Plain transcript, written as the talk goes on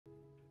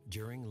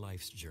During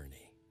life's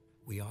journey,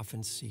 we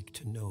often seek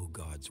to know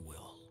God's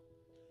will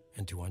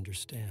and to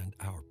understand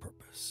our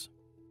purpose.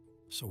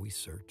 So we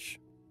search,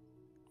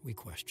 we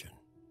question,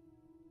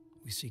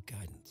 we seek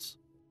guidance.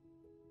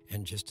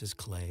 And just as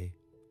clay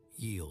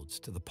yields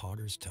to the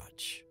potter's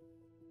touch,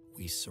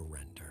 we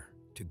surrender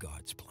to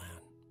God's plan.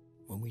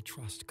 When we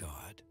trust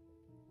God,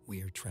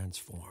 we are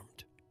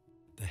transformed.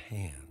 The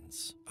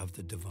hands of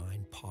the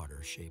divine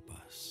potter shape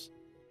us,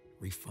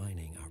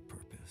 refining our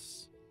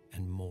purpose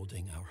and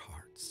molding our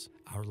hearts.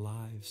 Our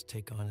lives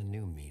take on a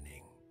new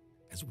meaning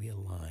as we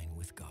align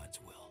with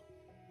God's will.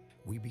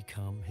 We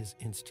become His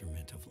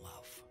instrument of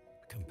love,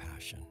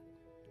 compassion,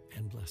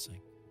 and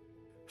blessing.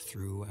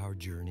 Through our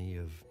journey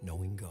of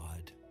knowing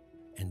God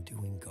and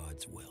doing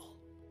God's will,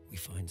 we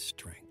find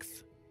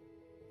strength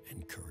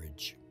and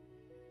courage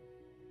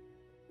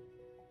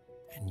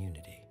and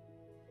unity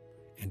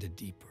and a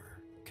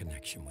deeper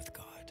connection with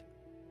God.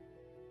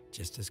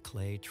 Just as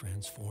clay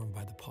transformed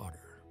by the potter,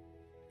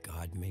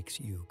 God makes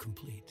you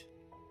complete,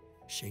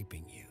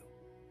 shaping you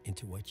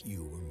into what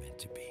you were meant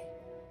to be.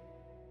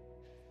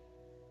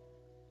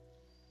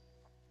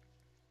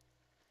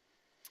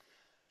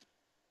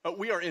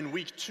 We are in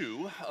week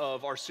 2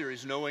 of our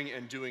series, Knowing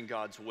and Doing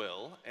God's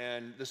Will,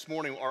 and this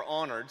morning we're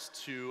honored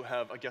to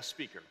have a guest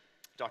speaker,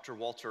 Dr.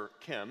 Walter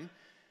Kim.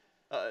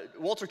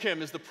 Walter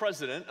Kim is the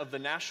president of the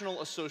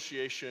National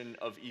Association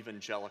of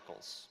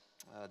Evangelicals.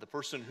 The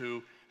person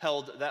who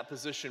held that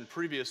position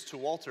previous to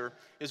Walter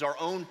is our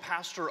own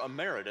pastor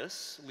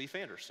emeritus, Leif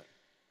Anderson.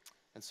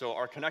 And so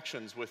our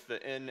connections with the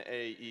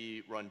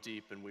NAE run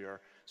deep, and we are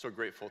so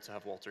grateful to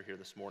have Walter here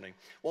this morning.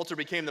 Walter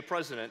became the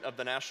president of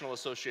the National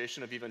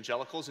Association of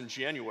Evangelicals in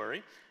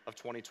January of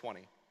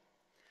 2020.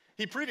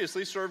 He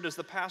previously served as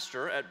the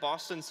pastor at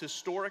Boston's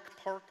historic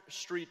Park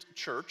Street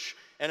Church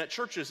and at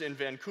churches in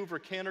Vancouver,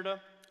 Canada,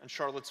 and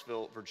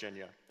Charlottesville,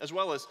 Virginia, as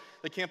well as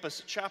the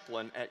campus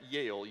chaplain at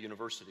Yale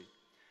University.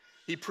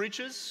 He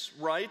preaches,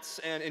 writes,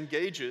 and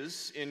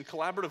engages in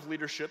collaborative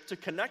leadership to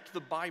connect the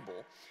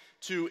Bible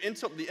to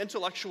the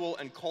intellectual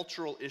and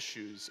cultural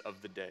issues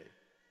of the day.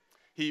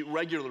 He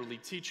regularly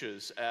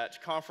teaches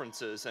at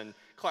conferences and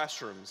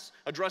classrooms,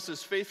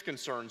 addresses faith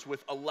concerns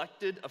with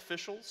elected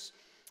officials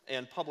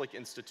and public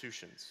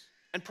institutions,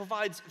 and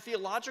provides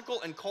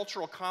theological and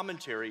cultural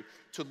commentary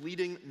to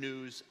leading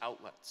news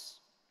outlets.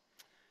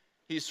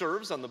 He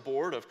serves on the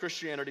board of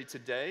Christianity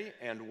Today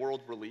and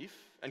World Relief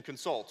and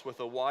consults with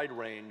a wide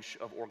range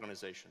of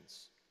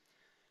organizations.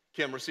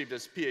 Kim received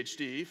his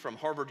PhD from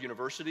Harvard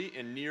University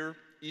in Near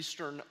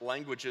Eastern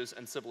Languages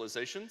and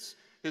Civilizations,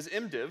 his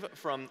MDiv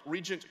from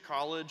Regent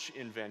College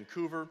in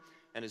Vancouver,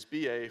 and his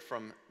BA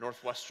from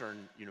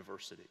Northwestern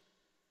University.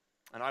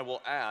 And I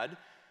will add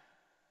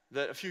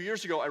that a few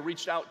years ago I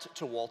reached out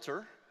to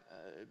Walter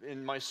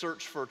in my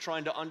search for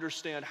trying to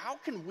understand how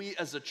can we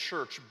as a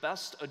church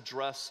best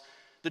address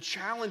the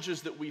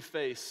challenges that we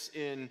face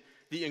in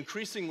the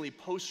increasingly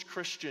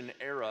post-Christian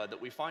era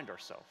that we find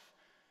ourselves.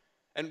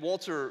 And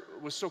Walter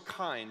was so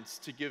kind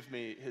to give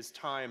me his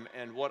time,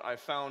 and what I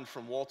found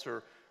from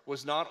Walter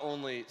was not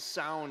only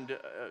sound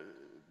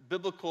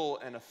biblical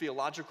and a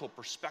theological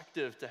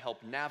perspective to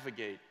help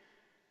navigate.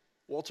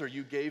 Walter,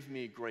 you gave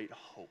me great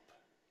hope.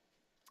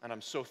 And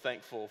I'm so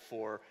thankful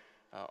for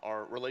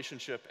our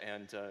relationship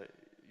and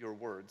your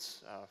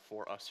words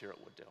for us here at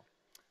Wooddale.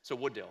 So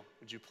Wooddale,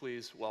 would you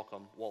please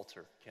welcome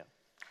Walter Kim?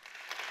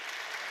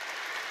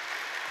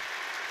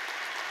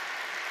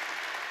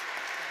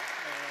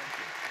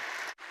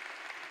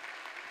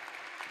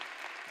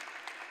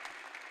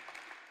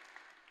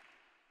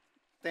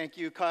 Thank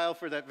you, Kyle,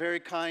 for that very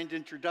kind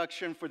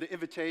introduction, for the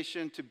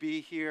invitation to be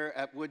here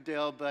at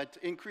Wooddale, but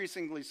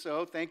increasingly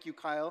so, thank you,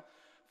 Kyle,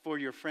 for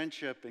your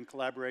friendship and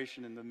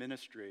collaboration in the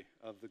ministry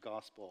of the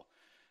gospel.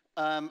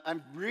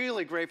 I'm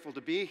really grateful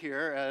to be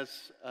here.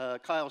 As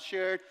Kyle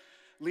shared,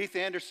 Leif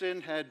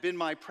Anderson had been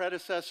my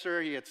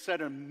predecessor. He had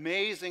set an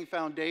amazing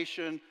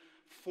foundation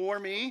for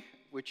me,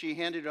 which he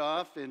handed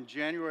off in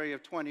January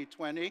of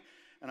 2020,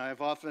 and I've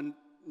often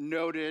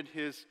noted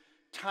his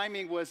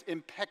timing was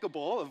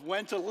impeccable of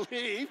when to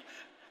leave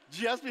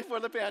just before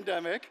the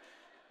pandemic.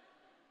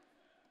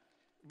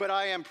 But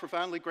I am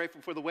profoundly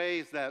grateful for the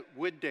ways that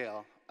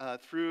Wooddale,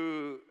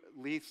 through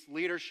Leif's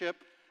leadership,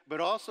 but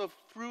also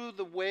through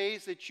the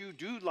ways that you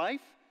do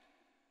life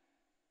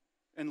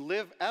and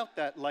live out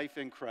that life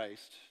in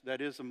Christ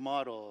that is a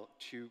model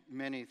to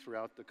many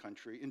throughout the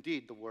country,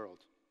 indeed the world.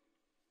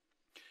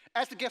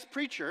 As the guest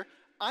preacher,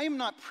 I am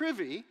not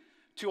privy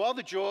to all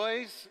the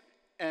joys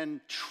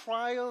and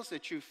trials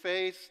that you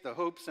face, the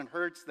hopes and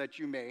hurts that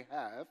you may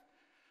have,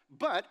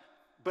 but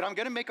I'm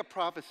going to make a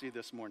prophecy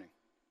this morning.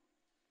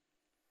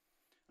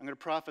 I'm going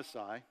to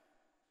prophesy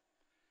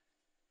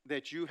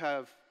that you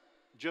have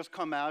just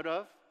come out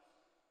of,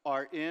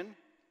 are in,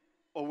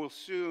 or will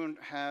soon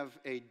have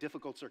a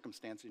difficult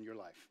circumstance in your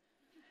life.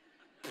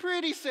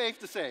 Pretty safe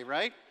to say,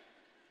 right?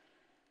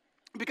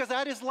 Because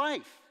that is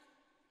life.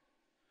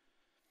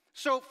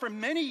 So for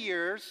many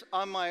years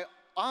on my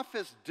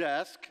office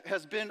desk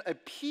has been a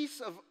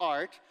piece of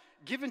art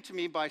given to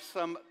me by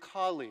some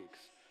colleagues.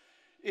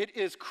 It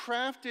is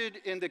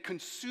crafted in the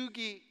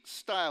kintsugi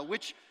style,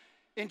 which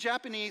in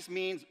Japanese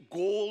means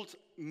gold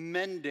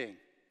mending.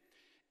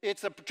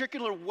 It's a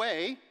particular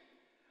way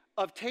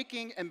of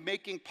taking and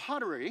making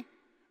pottery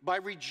by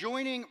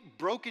rejoining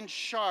broken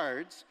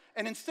shards,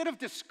 and instead of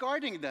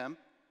discarding them,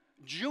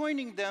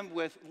 joining them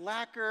with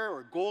lacquer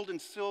or gold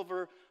and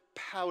silver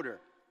powder.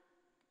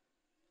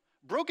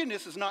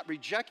 Brokenness is not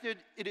rejected,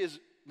 it is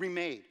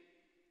remade.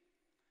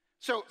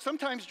 So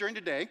sometimes during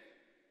the day,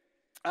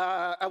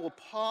 I will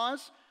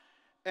pause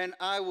and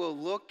I will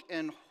look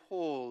and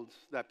hold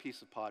that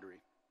piece of pottery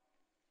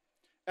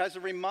as a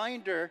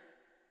reminder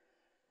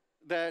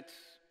that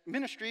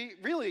ministry,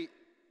 really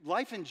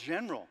life in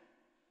general,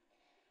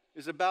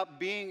 is about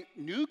being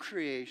new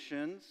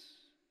creations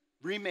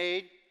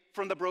remade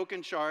from the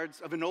broken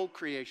shards of an old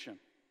creation.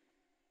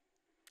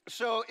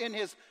 So in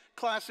his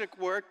classic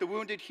work, The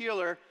Wounded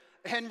Healer,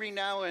 Henry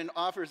Nouwen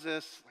offers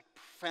this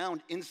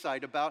profound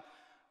insight about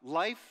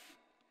life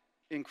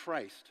in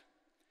Christ.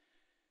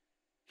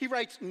 He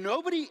writes,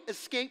 "Nobody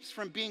escapes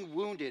from being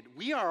wounded.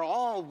 We are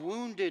all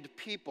wounded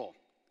people,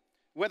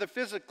 whether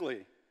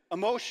physically,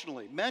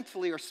 emotionally,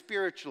 mentally, or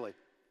spiritually.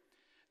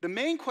 The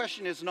main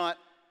question is not,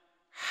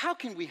 how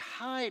can we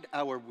hide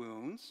our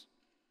wounds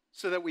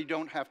so that we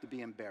don't have to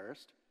be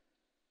embarrassed?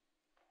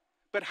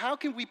 But how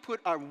can we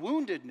put our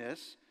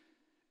woundedness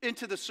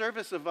into the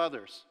service of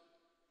others?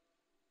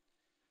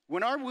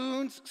 When our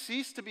wounds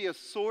cease to be a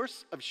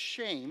source of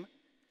shame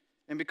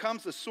and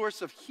becomes a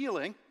source of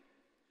healing,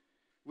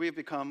 we have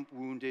become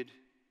wounded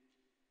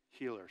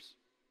healers."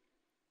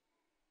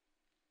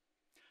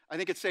 I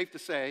think it's safe to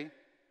say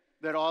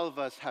that all of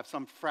us have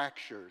some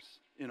fractures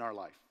in our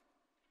life.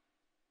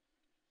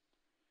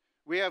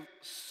 We have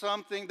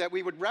something that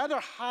we would rather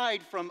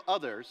hide from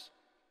others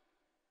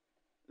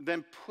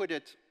than put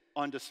it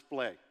on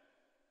display.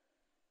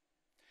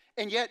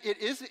 And yet it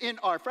is in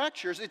our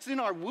fractures, it's in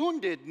our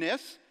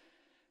woundedness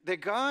that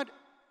God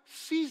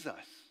sees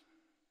us.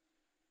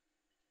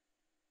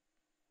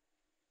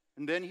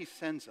 And then he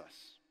sends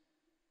us.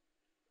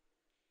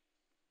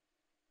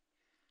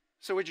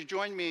 So would you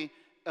join me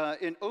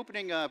in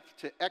opening up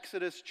to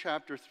Exodus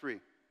chapter 3.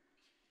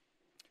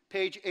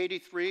 Page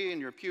 83 in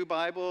your pew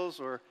Bibles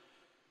or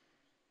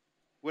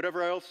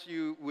whatever else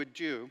you would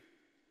do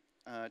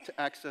to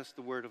access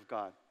the Word of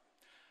God.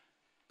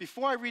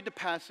 Before I read the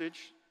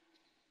passage,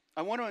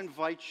 I want to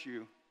invite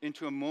you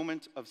into a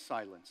moment of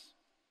silence.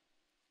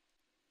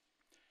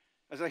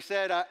 As I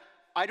said,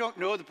 I don't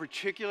know the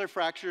particular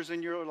fractures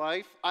in your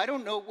life. I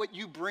don't know what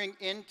you bring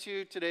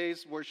into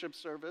today's worship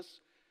service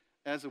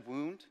as a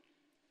wound.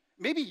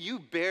 Maybe you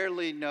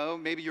barely know,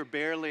 maybe you're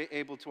barely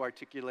able to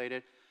articulate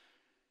it.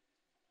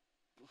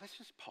 But let's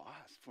just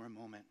pause for a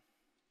moment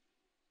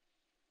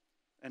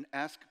and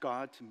ask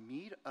God to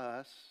meet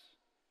us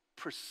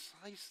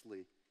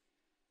precisely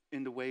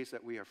in the ways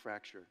that we are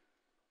fractured,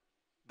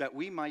 that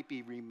we might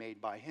be remade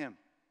by him.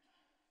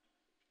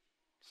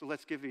 So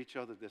let's give each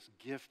other this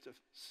gift of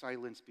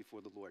silence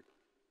before the Lord.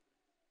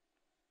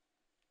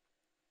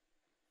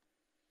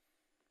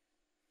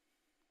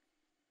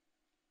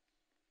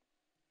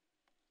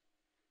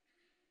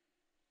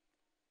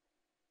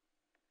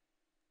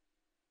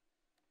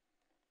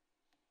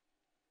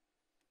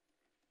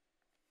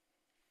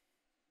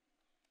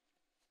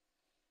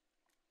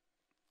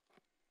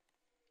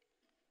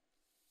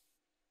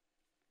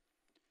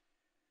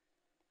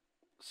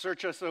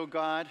 Search us, O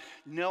God,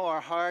 know our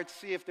hearts,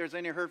 see if there's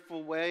any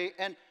hurtful way,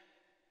 and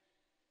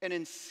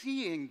in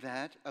seeing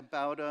that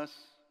about us,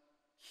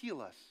 heal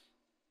us,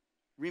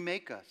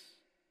 remake us.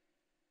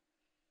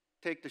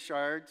 Take the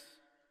shards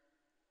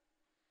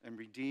and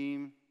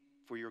redeem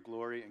for your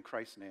glory in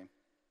Christ's name.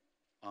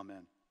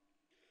 Amen.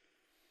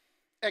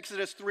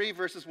 Exodus 3,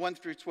 verses 1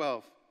 through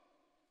 12.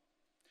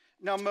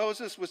 Now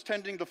Moses was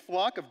tending the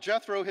flock of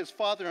Jethro, his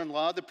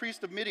father-in-law, the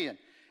priest of Midian.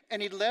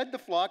 And he led the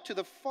flock to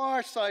the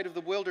far side of the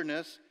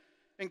wilderness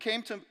and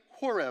came to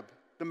Horeb,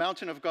 the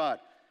mountain of God.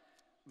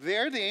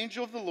 There the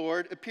angel of the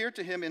Lord appeared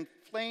to him in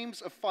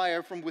flames of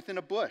fire from within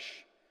a bush.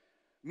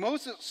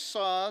 Moses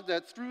saw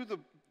that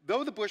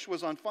though the bush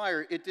was on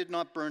fire, it did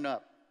not burn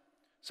up.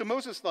 So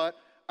Moses thought,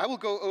 I will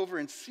go over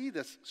and see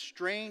this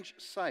strange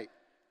sight,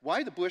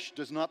 why the bush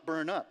does not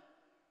burn up.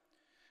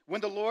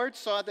 When the Lord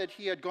saw that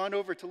he had gone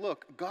over to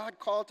look, God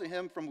called to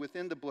him from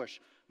within the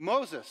bush,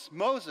 Moses,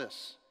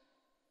 Moses.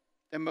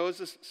 And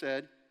Moses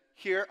said,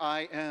 Here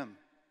I am.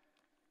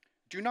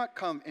 Do not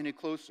come any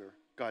closer,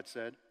 God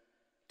said.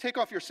 Take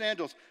off your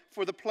sandals,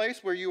 for the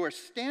place where you are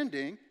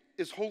standing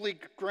is holy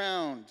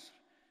ground.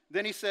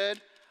 Then he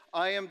said,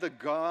 I am the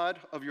God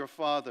of your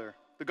father,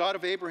 the God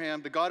of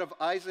Abraham, the God of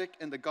Isaac,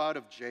 and the God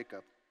of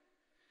Jacob.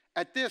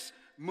 At this,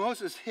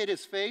 Moses hid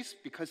his face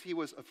because he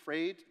was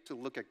afraid to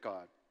look at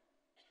God.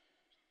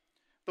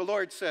 The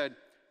Lord said,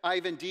 I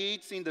have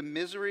indeed seen the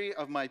misery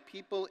of my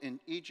people in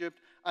Egypt.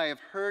 I have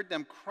heard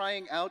them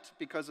crying out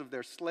because of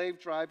their slave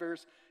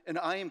drivers, and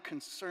I am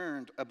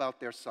concerned about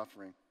their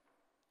suffering.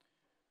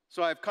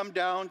 So I have come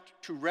down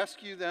to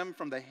rescue them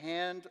from the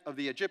hand of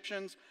the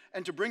Egyptians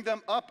and to bring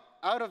them up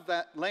out of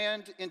that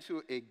land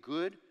into a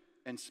good,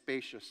 and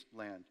spacious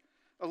land,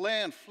 a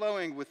land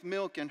flowing with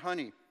milk and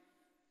honey,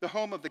 the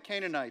home of the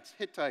Canaanites,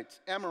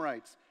 Hittites,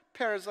 Amorites,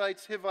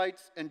 Perizzites,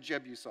 Hivites, and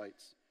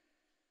Jebusites.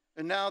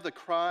 And now the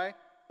cry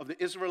of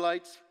the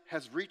Israelites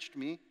has reached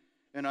me,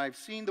 and I've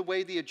seen the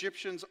way the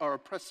Egyptians are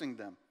oppressing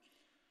them.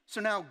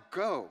 So now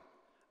go.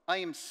 I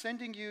am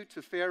sending you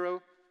to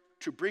Pharaoh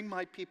to bring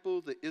my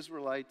people, the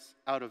Israelites,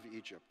 out of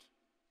Egypt.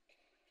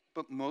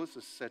 But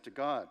Moses said to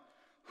God,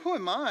 who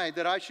am I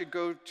that I should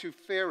go to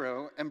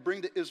Pharaoh and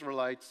bring the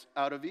Israelites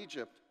out of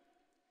Egypt?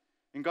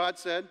 And God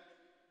said,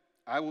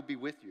 I will be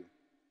with you.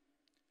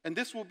 And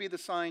this will be the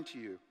sign to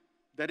you,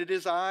 that it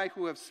is I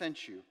who have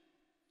sent you.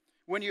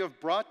 When you have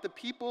brought the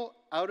people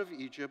out of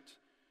Egypt,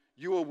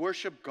 you will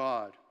worship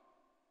God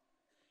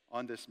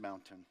on this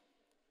mountain.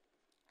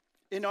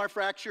 In our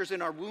fractures,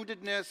 in our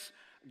woundedness,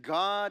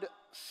 God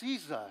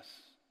sees us.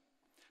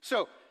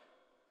 So,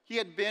 he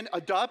had been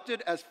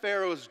adopted as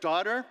Pharaoh's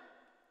daughter.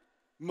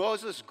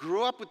 Moses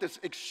grew up with this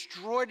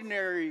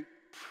extraordinary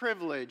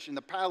privilege in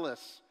the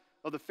palace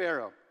of the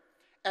Pharaoh.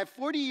 At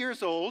 40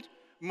 years old,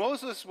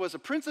 Moses was a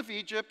prince of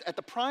Egypt at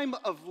the prime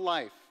of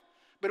life.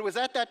 But it was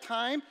at that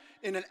time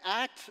in an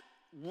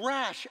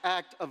rash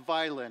act of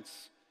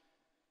violence.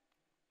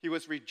 He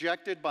was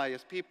rejected by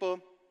his people,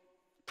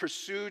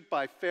 pursued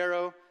by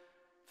Pharaoh,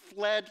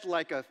 fled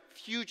like a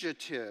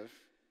fugitive.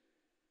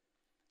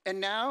 And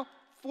now,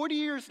 40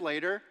 years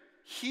later,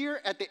 here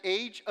at the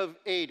age of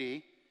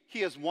 80,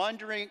 he is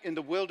wandering in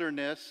the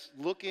wilderness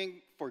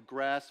looking for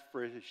grass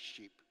for his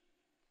sheep.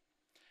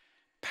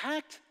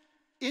 Packed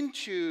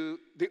into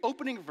the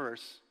opening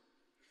verse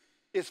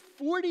is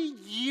 40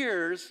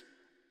 years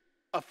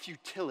of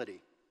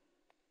futility.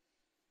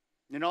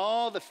 And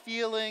all the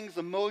feelings,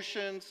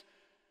 emotions,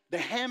 the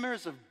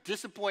hammers of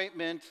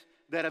disappointment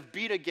that have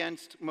beat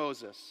against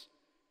Moses.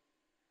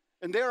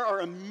 And there are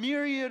a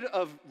myriad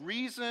of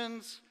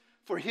reasons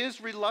for his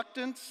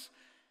reluctance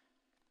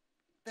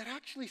that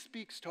actually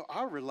speaks to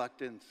our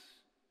reluctance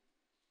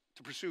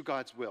to pursue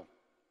God's will.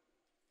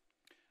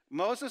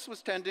 Moses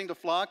was tending the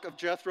flock of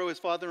Jethro, his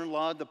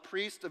father-in-law, the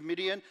priest of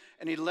Midian,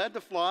 and he led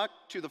the flock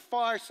to the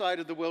far side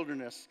of the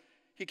wilderness.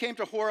 He came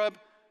to Horeb,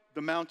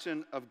 the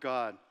mountain of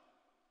God.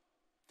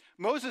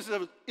 Moses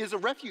is a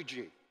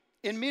refugee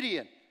in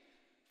Midian.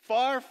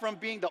 Far from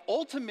being the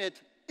ultimate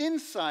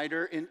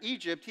insider in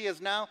Egypt, he is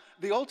now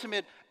the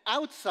ultimate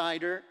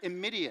outsider in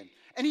Midian.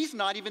 And he's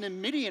not even in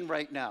Midian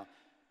right now.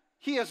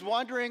 He is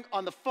wandering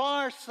on the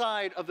far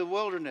side of the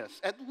wilderness,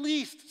 at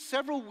least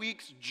several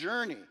weeks'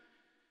 journey.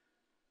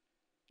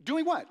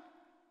 Doing what?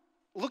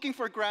 Looking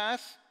for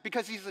grass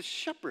because he's a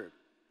shepherd.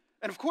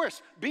 And of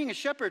course, being a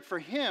shepherd for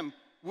him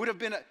would have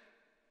been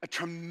a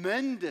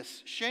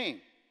tremendous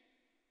shame.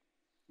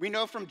 We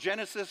know from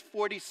Genesis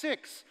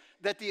 46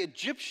 that the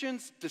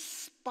Egyptians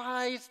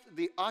despised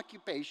the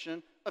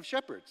occupation of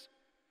shepherds.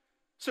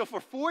 So for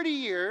 40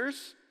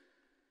 years,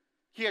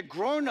 he had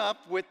grown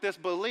up with this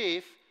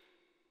belief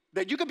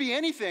that you could be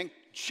anything,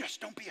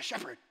 just don't be a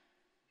shepherd.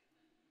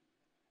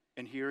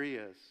 And here he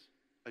is,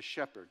 a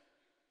shepherd.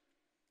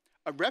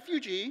 A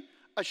refugee,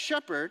 a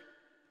shepherd,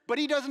 but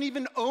he doesn't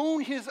even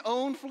own his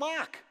own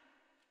flock.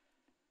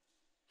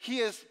 He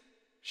is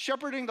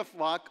shepherding the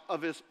flock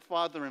of his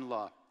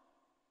father-in-law.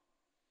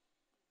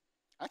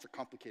 That's a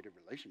complicated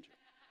relationship.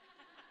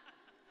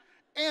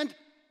 And,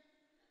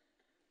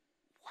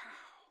 wow,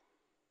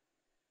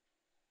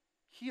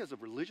 he is a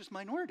religious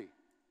minority.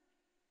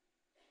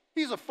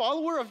 He's a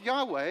follower of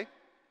Yahweh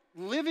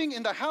living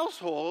in the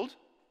household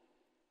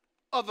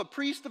of a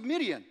priest of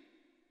Midian.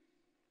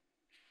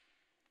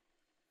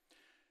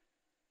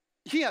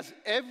 He has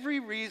every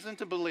reason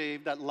to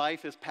believe that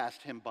life has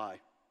passed him by.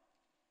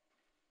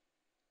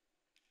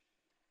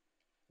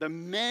 The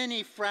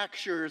many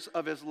fractures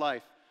of his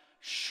life,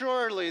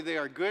 surely they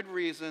are good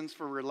reasons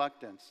for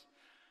reluctance.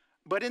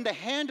 But in the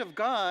hand of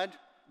God,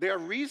 there are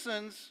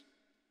reasons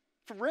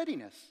for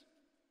readiness.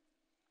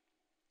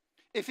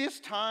 If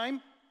his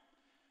time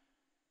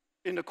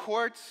in the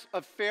courts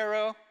of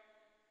Pharaoh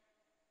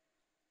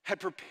had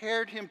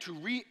prepared him to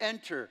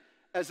re-enter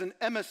as an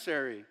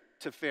emissary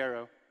to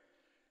Pharaoh,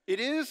 it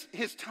is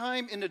his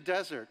time in the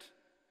desert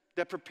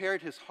that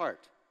prepared his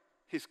heart,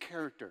 his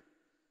character,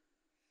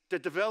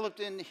 that developed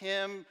in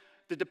him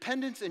the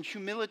dependence and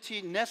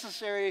humility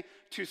necessary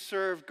to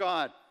serve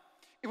God.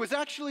 It was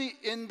actually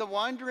in the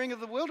wandering of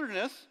the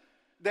wilderness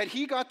that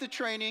he got the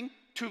training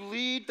to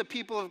lead the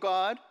people of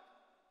God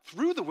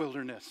through the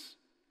wilderness.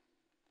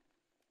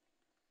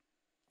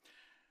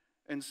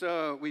 And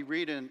so we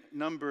read in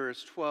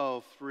Numbers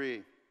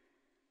 12:3,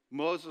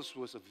 Moses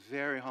was a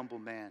very humble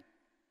man,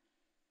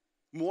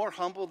 more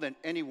humble than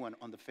anyone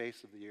on the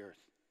face of the earth.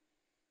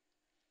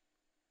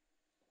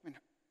 I mean,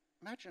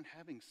 imagine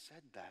having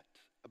said that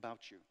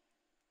about you.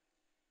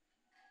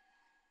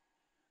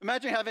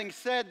 Imagine having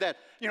said that,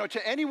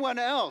 to anyone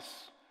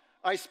else,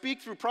 I speak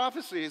through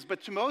prophecies,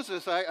 but to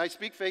Moses, I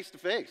speak face to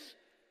face.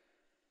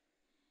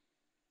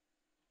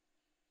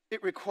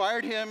 It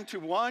required him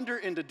to wander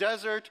in the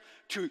desert,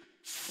 to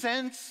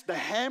sense the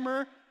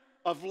hammer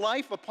of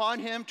life upon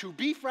him, to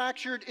be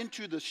fractured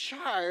into the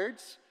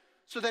shards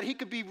so that he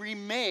could be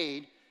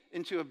remade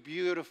into a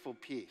beautiful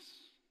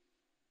piece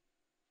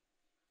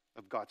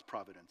of God's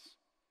providence.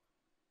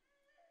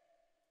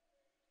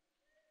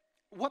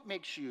 What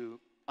makes you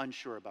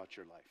unsure about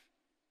your life?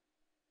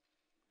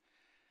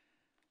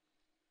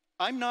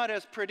 I'm not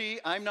as pretty,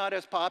 I'm not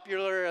as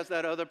popular as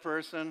that other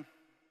person.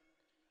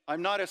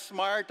 I'm not as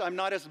smart, I'm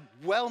not as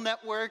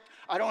well-networked.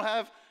 I don't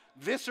have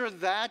this or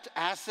that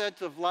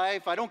asset of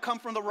life. I don't come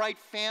from the right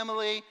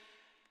family.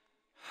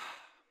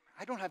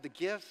 I don't have the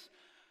gifts.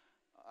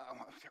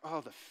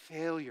 Oh, the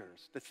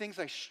failures, the things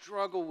I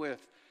struggle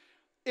with.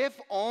 If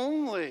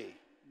only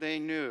they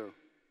knew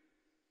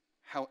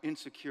how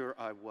insecure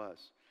I was.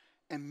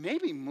 And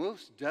maybe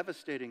most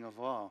devastating of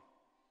all,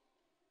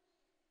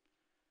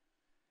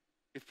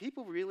 if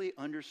people really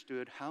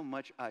understood how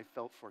much I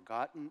felt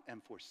forgotten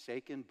and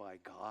forsaken by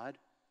God,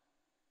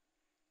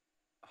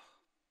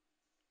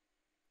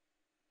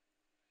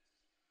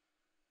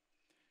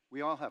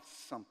 we all have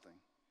something.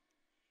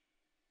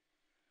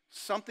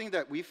 Something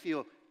that we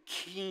feel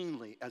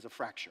keenly as a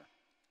fracture.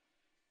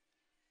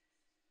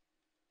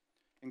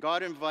 And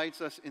God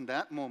invites us in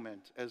that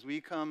moment as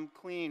we come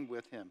clean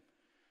with Him,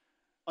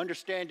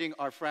 understanding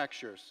our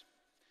fractures,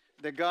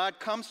 that God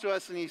comes to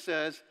us and He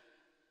says,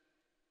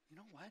 you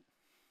know what?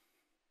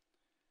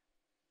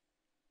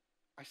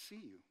 I see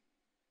you.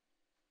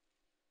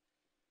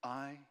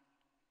 I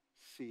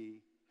see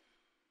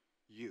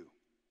you.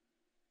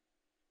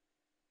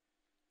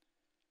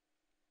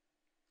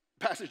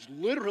 The passage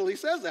literally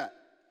says that.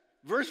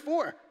 Verse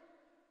 4.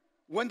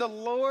 When the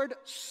Lord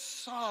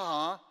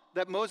saw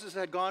that Moses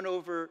had gone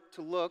over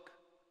to look,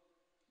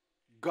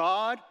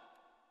 God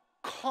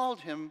called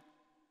him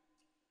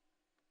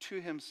to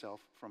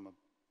himself from a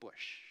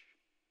bush.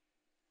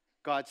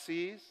 God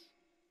sees,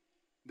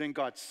 then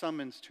God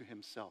summons to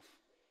himself.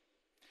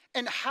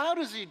 And how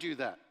does he do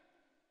that?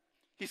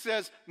 He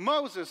says,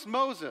 Moses,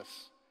 Moses.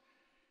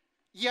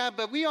 Yeah,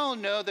 but we all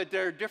know that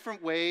there are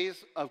different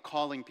ways of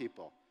calling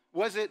people.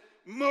 Was it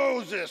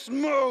Moses,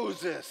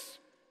 Moses?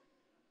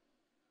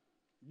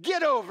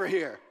 Get over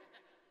here.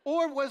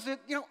 Or was it,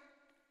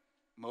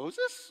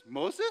 Moses?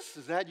 Moses,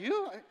 is that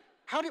you?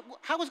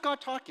 How was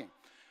God talking?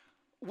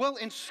 Well,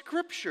 in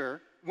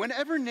Scripture,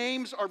 whenever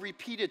names are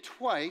repeated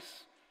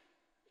twice,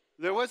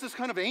 there was this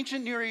kind of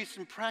ancient Near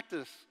Eastern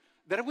practice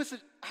that it was an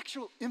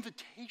actual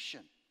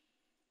invitation,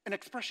 an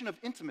expression of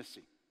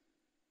intimacy.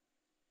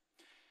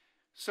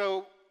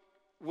 So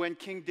when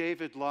King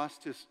David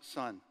lost his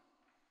son,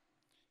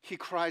 he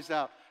cries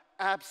out,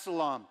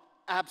 Absalom,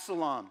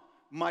 Absalom,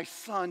 my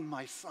son,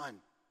 my son.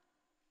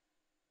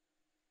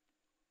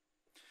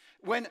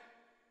 When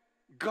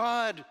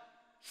God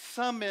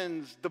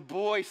summons the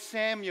boy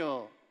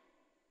Samuel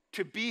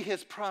to be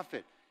his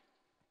prophet,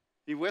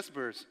 he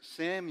whispers,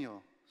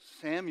 Samuel,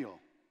 Samuel.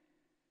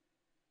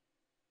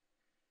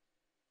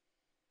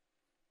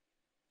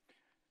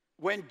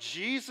 When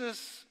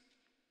Jesus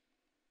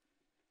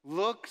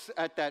looks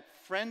at that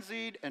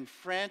frenzied and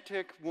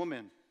frantic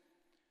woman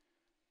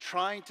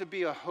trying to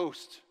be a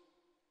host,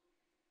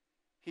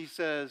 he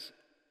says,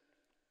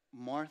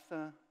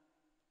 Martha,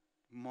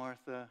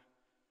 Martha,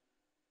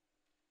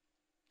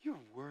 you're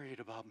worried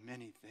about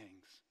many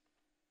things.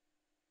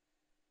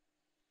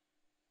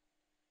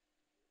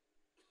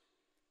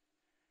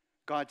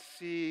 God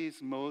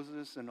sees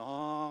Moses and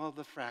all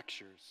the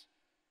fractures,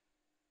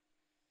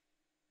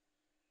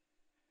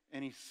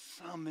 and he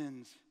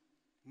summons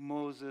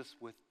Moses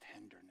with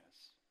tenderness.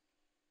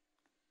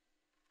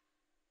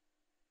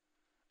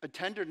 A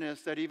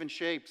tenderness that even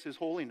shapes his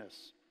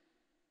holiness.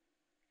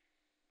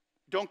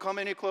 Don't come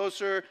any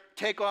closer.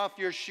 Take off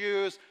your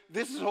shoes.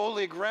 This is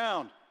holy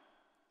ground.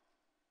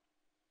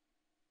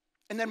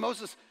 And then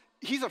Moses,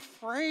 he's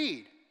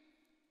afraid.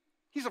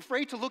 He's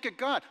afraid to look at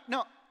God.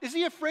 Now, is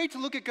he afraid to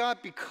look at God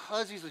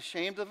because he's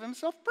ashamed of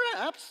himself?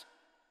 Perhaps.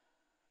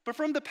 But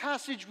from the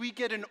passage, we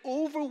get an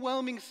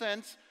overwhelming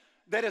sense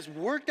that is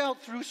worked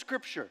out through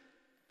Scripture,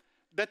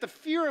 that the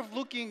fear of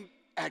looking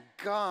at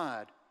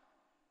God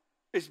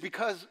is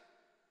because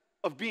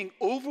of being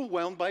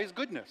overwhelmed by his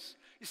goodness.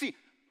 You see,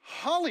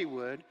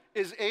 Hollywood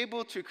is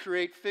able to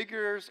create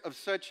figures of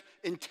such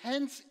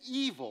intense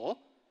evil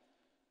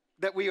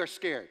that we are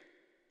scared.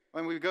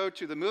 When we go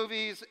to the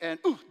movies and,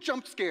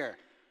 jump scare.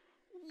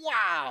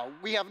 Wow,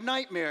 we have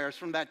nightmares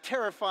from that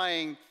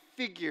terrifying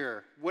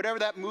figure, whatever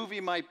that movie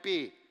might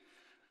be.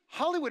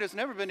 Hollywood has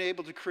never been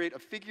able to create a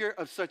figure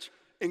of such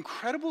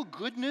incredible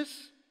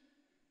goodness,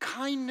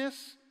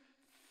 kindness,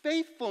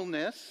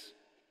 faithfulness,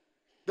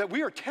 that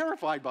we are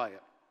terrified by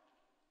it.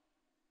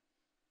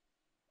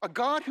 A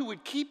God who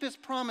would keep his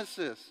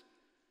promises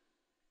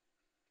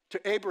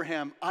to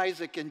Abraham,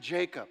 Isaac, and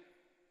Jacob.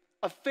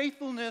 A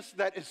faithfulness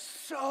that is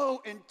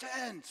so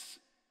intense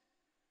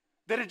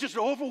that it just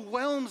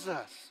overwhelms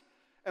us,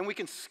 and we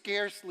can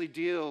scarcely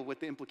deal with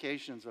the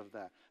implications of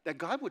that. That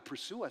God would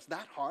pursue us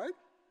that hard?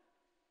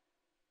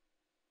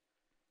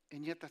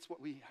 And yet that's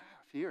what we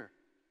have here.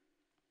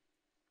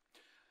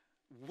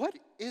 What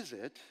is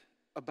it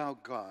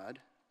about God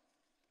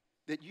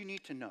that you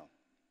need to know?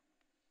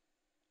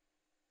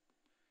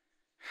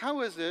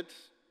 How is it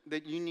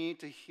that you need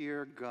to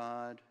hear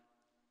God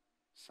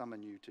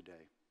summon you today?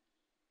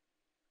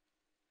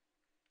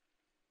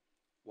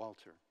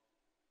 Walter.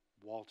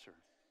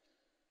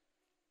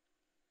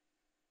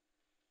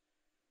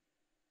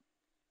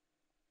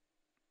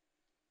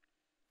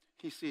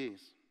 He sees.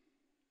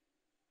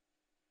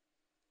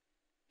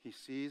 He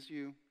sees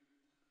you,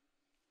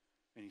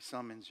 and he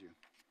summons you.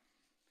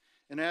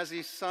 And as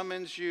he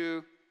summons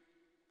you,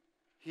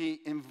 he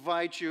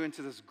invites you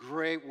into this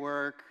great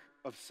work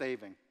of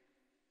saving.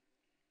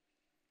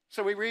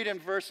 So we read in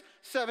verse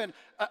 7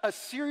 a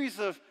series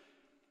of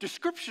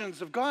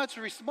descriptions of God's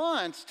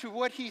response to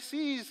what he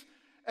sees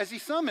as he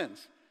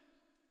summons.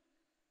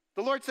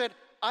 The Lord said,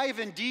 I have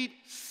indeed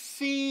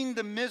seen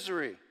the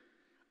misery.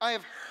 I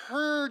have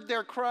heard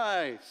their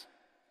cries.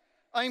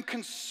 I am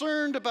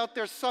concerned about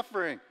their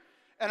suffering,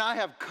 and I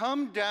have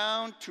come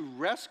down to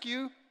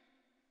rescue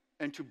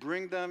and to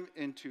bring them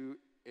into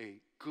a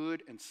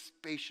good and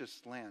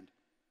spacious land.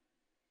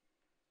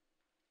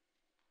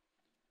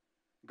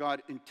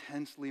 God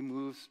intensely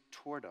moves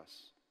toward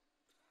us,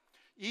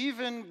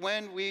 even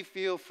when we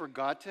feel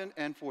forgotten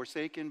and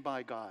forsaken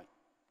by God.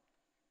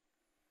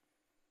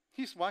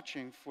 He's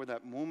watching for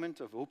that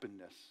moment of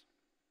openness,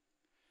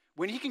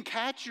 when he can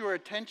catch your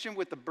attention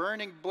with the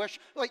burning bush.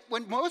 Like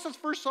when Moses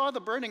first saw the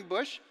burning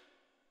bush,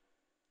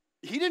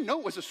 he didn't know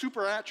it was a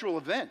supernatural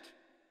event.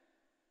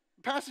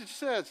 The passage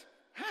says,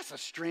 that's a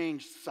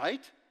strange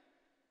sight.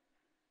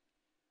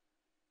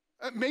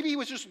 Maybe he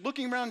was just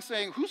looking around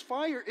saying, whose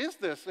fire is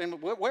this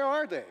and where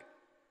are they?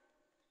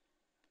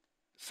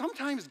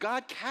 Sometimes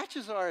God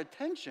catches our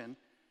attention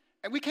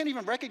and we can't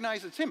even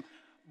recognize it's him,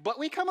 but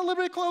we come a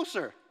little bit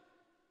closer.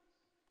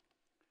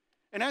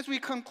 And as we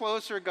come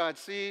closer, God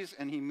sees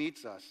and he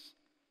meets us.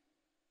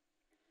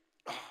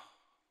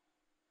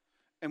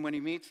 And when he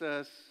meets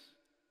us,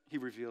 he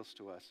reveals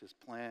to us his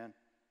plan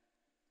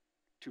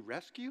to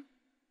rescue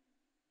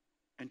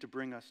and to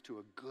bring us to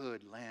a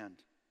good land.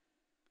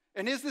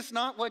 And is this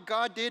not what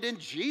God did in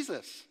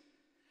Jesus?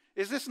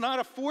 Is this not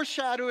a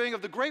foreshadowing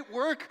of the great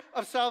work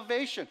of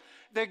salvation?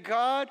 That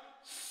God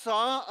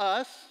saw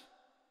us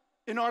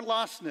in our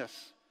lostness,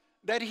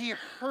 that he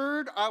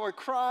heard our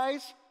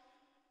cries,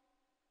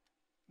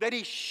 that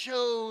he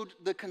showed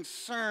the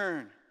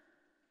concern,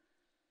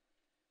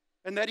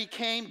 and that he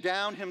came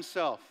down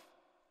himself.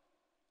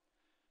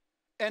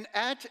 And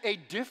at a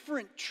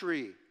different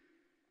tree,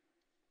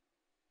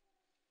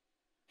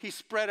 he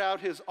spread out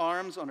his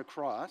arms on a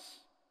cross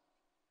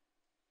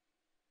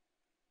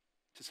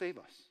to save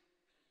us,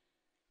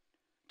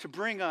 to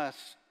bring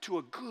us to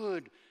a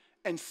good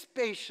and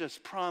spacious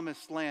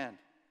promised land,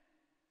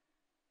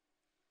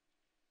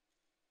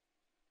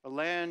 a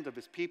land of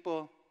his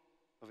people,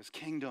 of his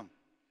kingdom.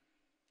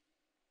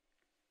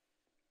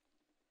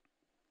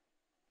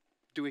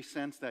 Do we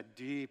sense that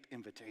deep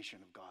invitation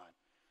of God?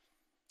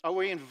 Are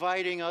we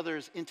inviting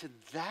others into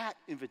that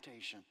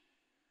invitation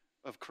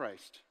of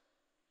Christ?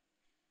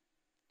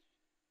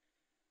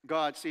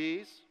 God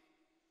sees,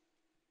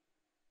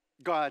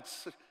 God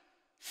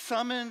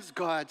summons,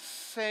 God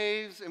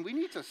saves, and we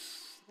need to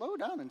slow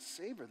down and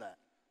savor that.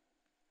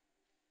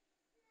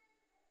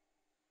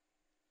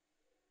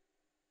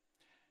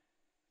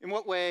 In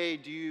what way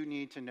do you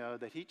need to know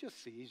that he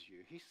just sees you?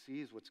 He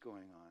sees what's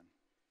going on.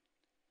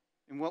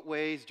 In what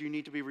ways do you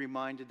need to be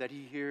reminded that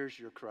he hears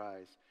your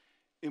cries?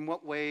 In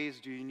what ways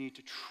do you need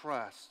to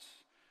trust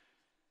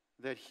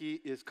that he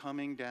is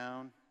coming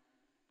down?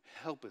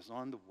 Help is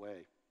on the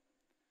way.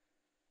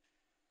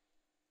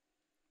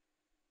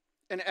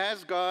 And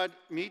as God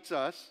meets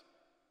us,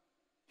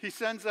 he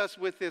sends us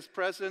with his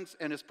presence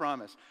and his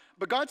promise.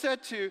 But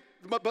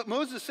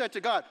Moses said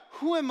to God,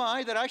 who am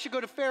I that I should go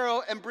to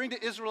Pharaoh and bring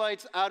the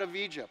Israelites out of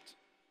Egypt?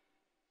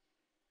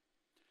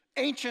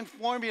 Ancient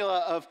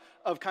formula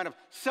of kind of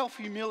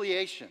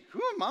self-humiliation.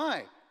 Who am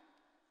I?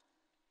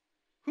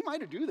 Who am I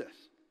to do this?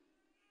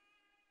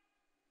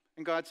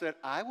 And God said,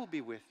 I will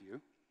be with you.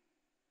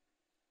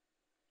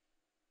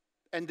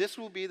 And this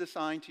will be the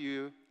sign to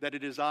you that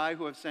it is I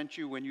who have sent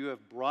you. When you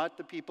have brought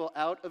the people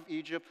out of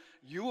Egypt,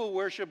 you will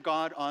worship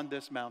God on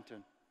this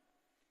mountain.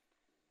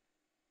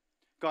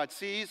 God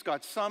sees,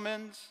 God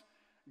summons,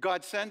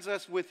 God sends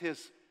us with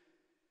his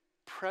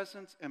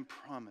presence and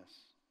promise.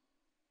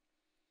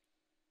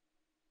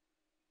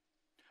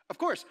 Of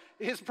course,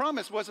 his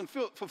promise wasn't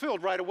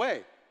fulfilled right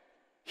away.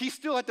 He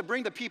still had to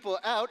bring the people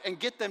out and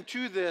get them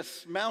to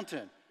this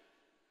mountain.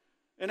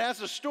 And as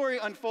the story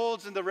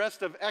unfolds in the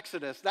rest of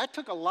Exodus, that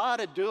took a lot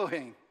of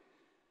doing.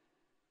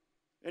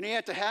 And he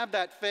had to have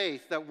that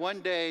faith that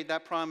one day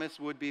that promise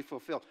would be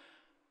fulfilled.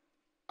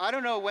 I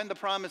don't know when the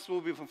promise will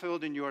be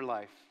fulfilled in your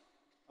life.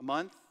 A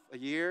month? A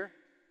year?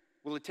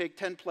 Will it take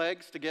 10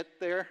 plagues to get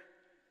there?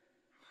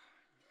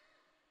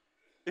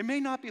 It may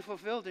not be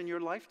fulfilled in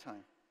your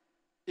lifetime.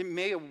 It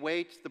may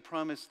await the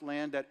promised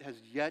land that has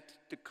yet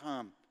to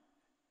come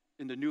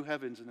in the new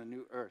heavens and the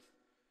new earth.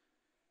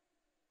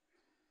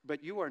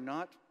 But you are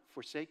not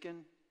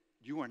forsaken.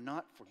 You are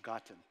not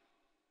forgotten.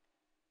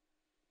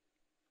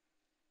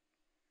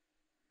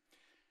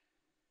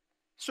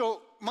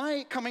 So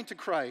my coming to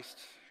Christ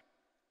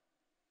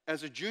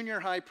as a junior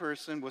high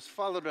person was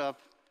followed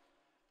up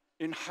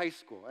in high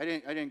school. I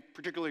didn't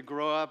particularly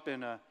grow up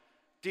in a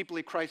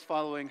deeply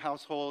Christ-following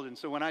household, and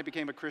so when I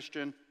became a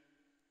Christian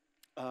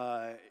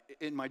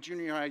in my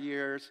junior high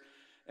years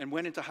and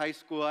went into high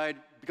school, I'd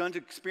begun to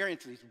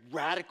experience these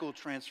radical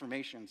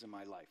transformations in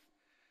my life.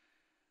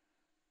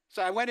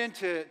 So I went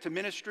into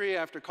ministry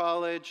after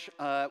college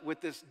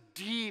with this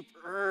deep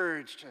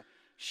urge to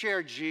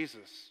share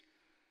Jesus.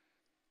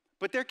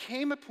 But there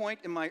came a point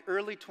in my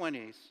early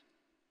 20s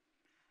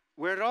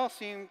where it all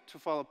seemed to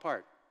fall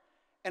apart.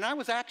 And I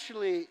was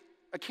actually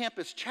a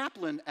campus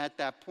chaplain at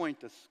that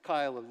point, as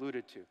Kyle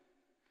alluded to.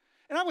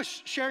 And I was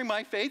sharing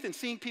my faith and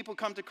seeing people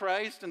come to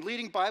Christ and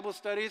leading Bible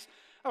studies.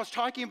 I was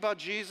talking about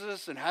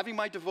Jesus and having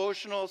my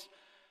devotionals.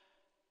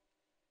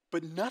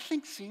 But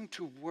nothing seemed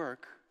to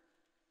work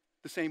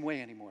the same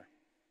way anymore.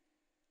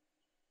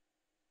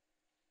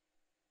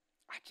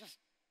 I just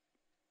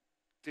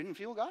didn't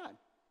feel God.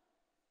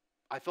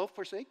 I felt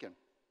forsaken.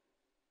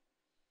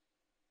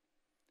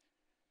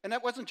 And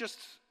that wasn't just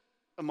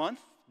a month.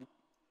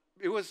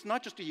 It was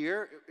not just a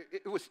year.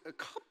 It was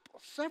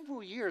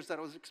several years that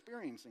I was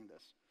experiencing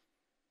this.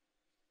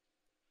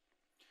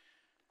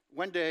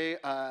 One day,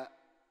 I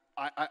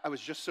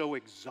was just so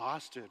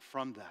exhausted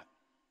from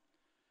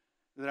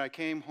that I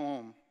came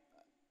home,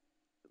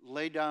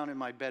 lay down in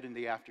my bed in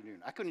the afternoon.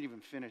 I couldn't even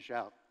finish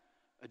out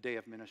a day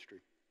of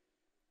ministry.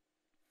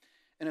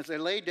 And as I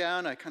lay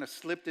down, I kind of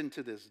slipped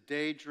into this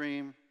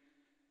daydream.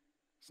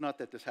 It's not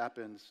that this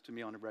happens to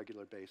me on a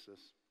regular basis.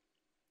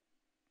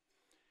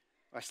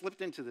 I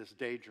slipped into this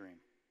daydream.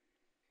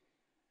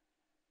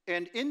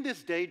 And in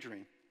this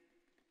daydream,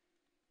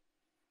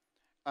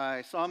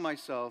 I saw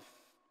myself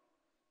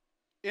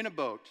in a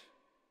boat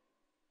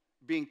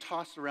being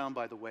tossed around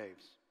by the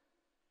waves.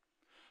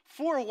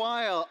 For a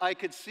while, I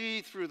could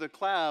see through the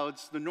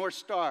clouds the North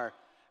Star,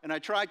 and I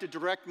tried to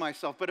direct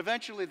myself, but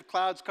eventually the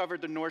clouds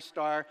covered the North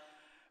Star,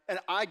 and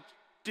I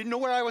didn't know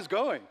where I was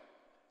going.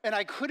 And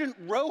I couldn't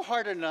row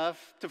hard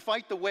enough to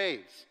fight the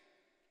waves.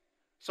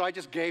 So I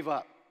just gave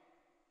up.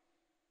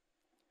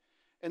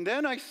 And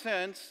then I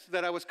sensed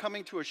that I was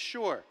coming to a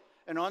shore,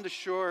 and on the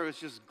shore it was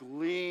just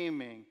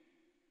gleaming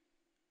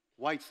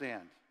white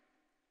sand.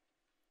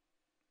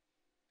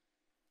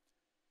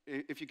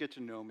 If you get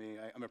to know me,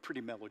 I'm a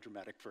pretty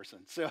melodramatic person.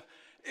 So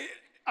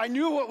I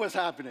knew what was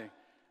happening.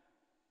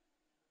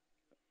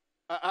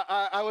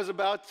 I was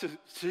about to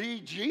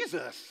see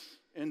Jesus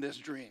in this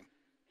dream.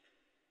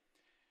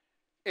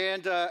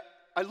 And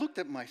I looked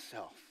at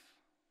myself,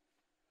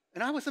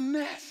 and I was a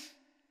mess.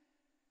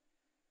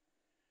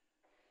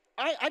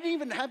 I didn't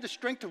even have the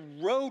strength to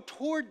row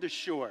toward the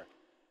shore.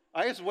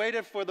 I just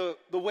waited for the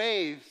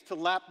waves to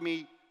lap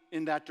me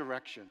in that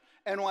direction.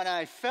 And when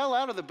I fell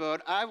out of the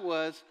boat, I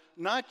was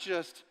not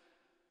just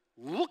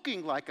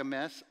looking like a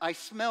mess, I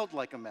smelled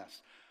like a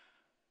mess.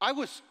 I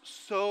was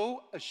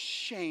so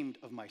ashamed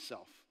of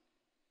myself.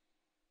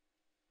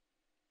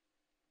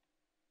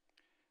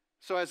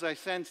 So as I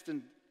sensed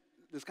in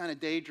this kind of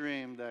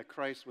daydream that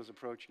Christ was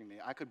approaching me,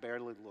 I could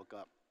barely look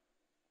up.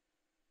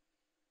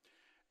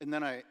 And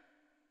then I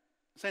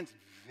sensed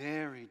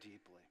very deeply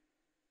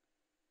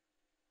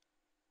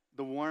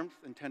the warmth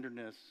and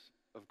tenderness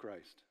of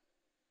Christ.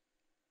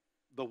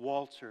 The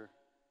Walter.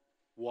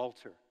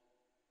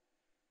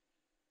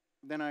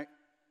 Then I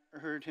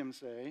heard him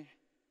say,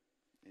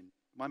 in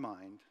my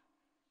mind,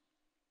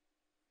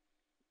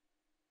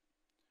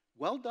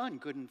 "Well done,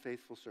 good and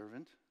faithful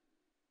servant.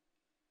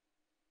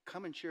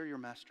 Come and share your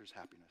master's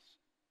happiness."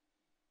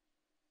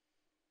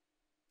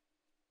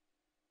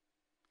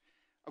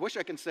 I wish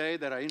I can say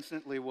that I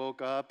instantly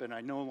woke up and I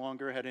no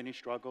longer had any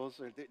struggles.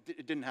 It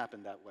didn't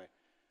happen that way.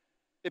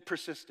 It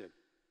persisted.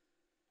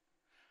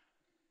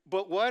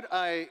 But what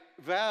I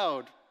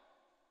vowed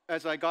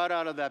as I got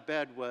out of that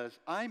bed was,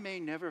 I may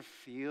never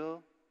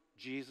feel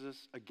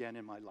Jesus again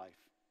in my life.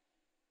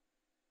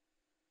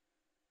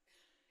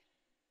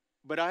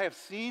 But I have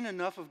seen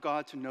enough of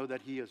God to know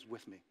that He is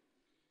with me.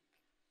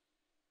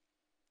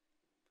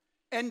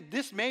 And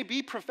this may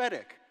be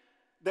prophetic,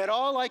 that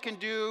all I can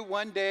do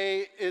one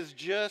day is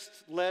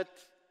just let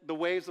the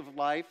waves of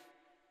life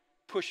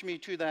push me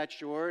to that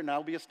shore, and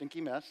I'll be a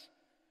stinky mess.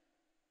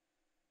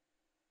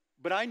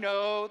 But I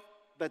know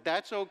that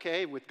that's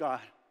okay with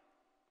God,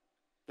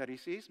 that He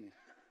sees me,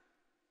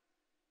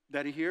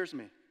 that He hears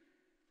me,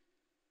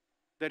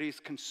 that He's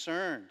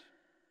concerned,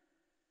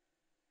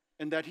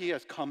 and that He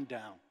has come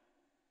down.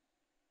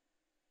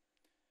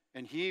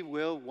 And He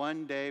will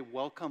one day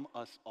welcome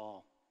us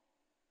all.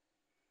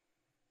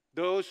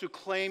 Those who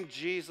claim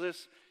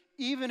Jesus,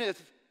 even if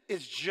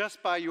it's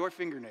just by your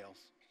fingernails.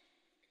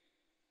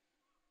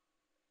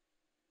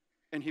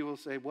 And He will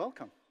say,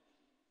 welcome.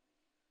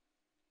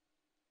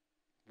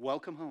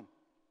 Welcome home.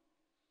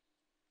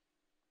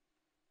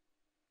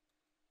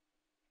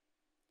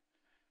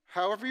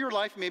 However your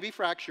life may be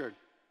fractured,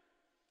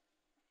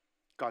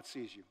 God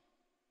sees you.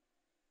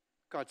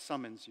 God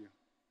summons you.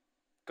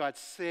 God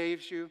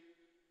saves you.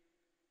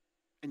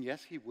 And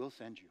yes, He will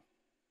send you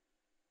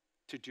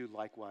to do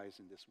likewise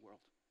in this world.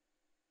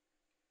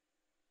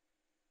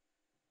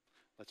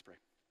 Let's pray.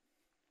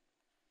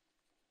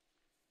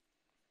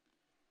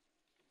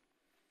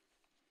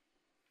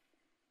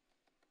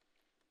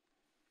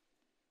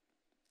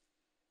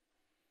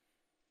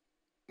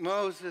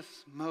 Moses,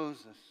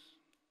 Moses.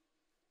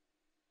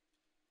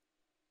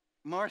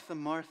 Martha,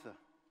 Martha.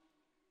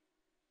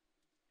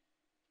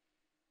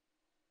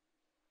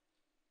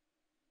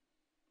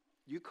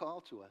 You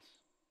call to us.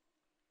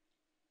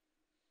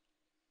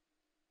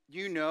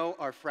 You know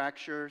our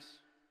fractures,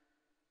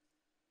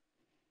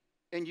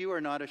 and you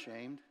are not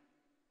ashamed.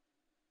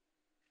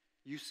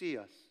 You see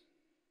us.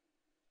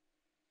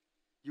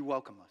 You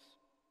welcome us.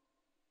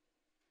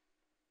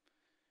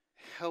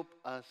 Help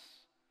us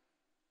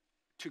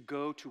to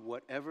go to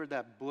whatever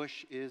that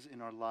bush is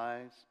in our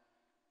lives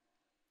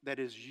that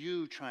is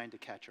you trying to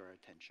catch our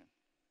attention.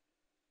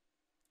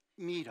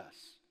 Meet us.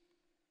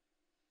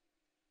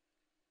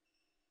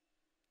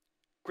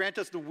 Grant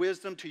us the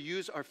wisdom to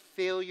use our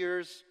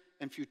failures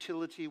and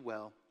futility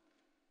well,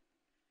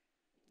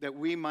 that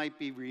we might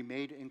be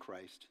remade in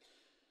Christ.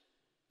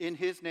 In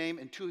his name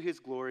and to his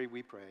glory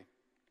we pray.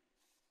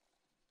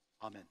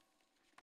 Amen.